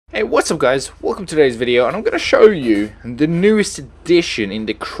Hey, what's up guys? Welcome to today's video, and I'm going to show you the newest addition in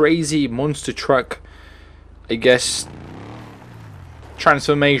the crazy monster truck, I guess,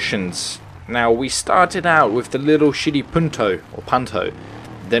 transformations. Now, we started out with the little shitty Punto, or Panto,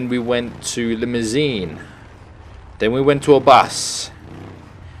 then we went to limousine, then we went to a bus,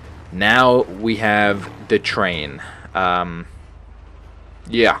 now we have the train. Yeah,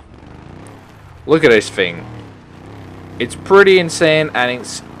 look at this thing. It's pretty insane, and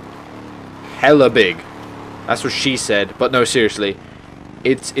it's hella big. That's what she said, but no, seriously,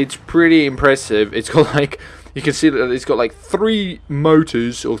 it's pretty impressive. It's got like, you can see that it's got like 3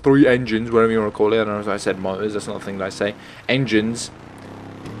 motors or 3 engines, whatever you want to call it. I don't know if I said motors, that's not the thing that I say. Engines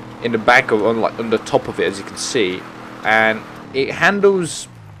in the back of, on the top of it, as you can see, and it handles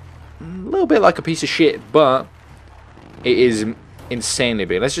a little bit like a piece of shit, but it is insanely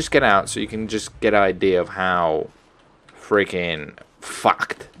big. Let's just get out so you can just get an idea of how freaking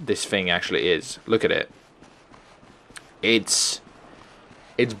fucked this thing actually is. Look at it. It's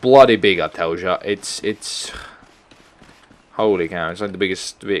bloody big, I tell ya. It's holy cow, it's like the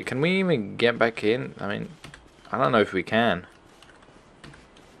biggest bit. Can we even get back in? I mean, I don't know if we can.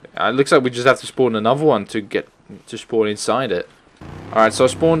 It looks like we just have to spawn another one to get to spawn inside it. Alright, so I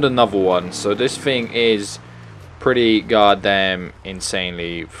spawned another one. So this thing is pretty goddamn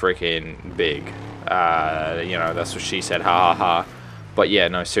insanely freaking big. You know, that's what she said, ha ha ha. But yeah,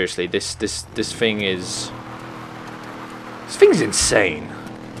 no, seriously, this thing is, this thing's insane.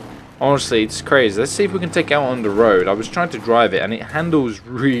 Honestly, it's crazy. Let's see if we can take it out on the road. I was trying to drive it, and it handles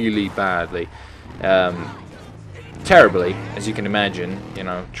really badly, terribly, as you can imagine. You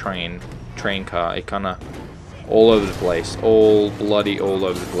know, train car, it kind of all over the place, all bloody all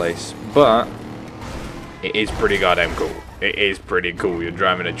over the place. But it is pretty goddamn cool. It is pretty cool. You're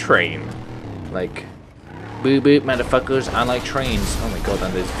driving a train, like. Boop boop, motherfuckers, I like trains. Oh my god,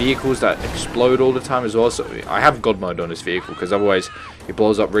 and there's vehicles that explode all the time as well. So I have God mode on this vehicle, because otherwise it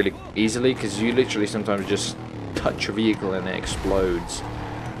blows up really easily, because you literally sometimes just touch a vehicle and it explodes.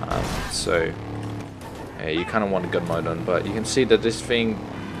 So yeah, you kind of want a God mode on, but you can see that this thing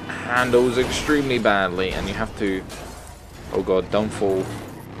handles extremely badly, and you have to, oh god, don't fall.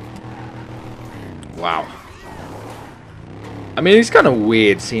 Wow. I mean, it's kind of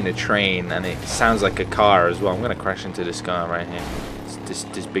weird seeing a train, and it sounds like a car as well. I'm gonna crash into this car right here. It's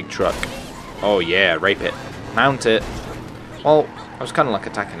this big truck. Oh yeah, rape it, mount it. Well, I was kind of like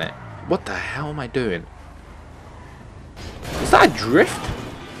attacking it. What the hell am I doing? Was that a drift?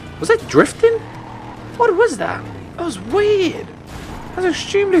 Was that drifting? What was that? That was weird. That was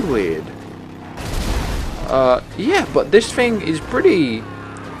extremely weird. Yeah, but this thing is pretty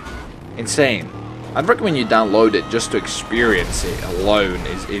insane. I'd recommend you download it just to experience it alone.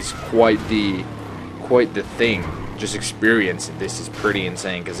 Is quite the thing. Just experiencing this is pretty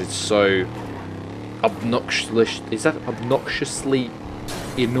insane, because it's so obnoxious. Is that obnoxiously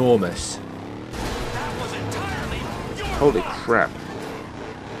enormous? Holy crap!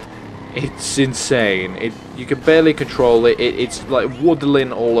 It's insane. You can barely control it. It's like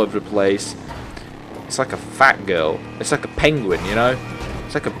waddling all over the place. It's like a fat girl. It's like a penguin, you know.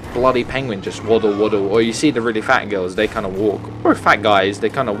 It's like a bloody penguin, just waddle, waddle. Or you see the really fat girls, they kind of walk. Or fat guys, they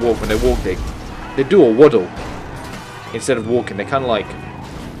kind of walk. When they walk, they do a waddle. Instead of walking, they kind of like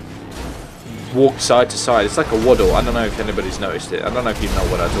walk side to side. It's like a waddle. I don't know if anybody's noticed it. I don't know if you know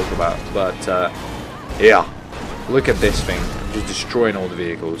what I talk about. But, yeah. Look at this thing. Just destroying all the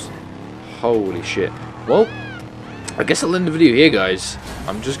vehicles. Holy shit. Well, I guess I'll end the video here, guys.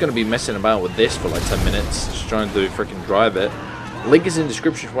 I'm just going to be messing about with this for like 10 minutes. Just trying to freaking drive it. Link is in the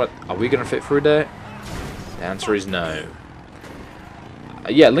description for what. Are we going to fit through there? The answer is no.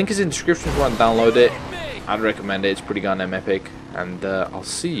 Yeah, link is in the description if you want to download it. I'd recommend it. It's pretty goddamn epic. And I'll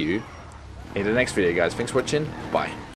see you in the next video, guys. Thanks for watching. Bye.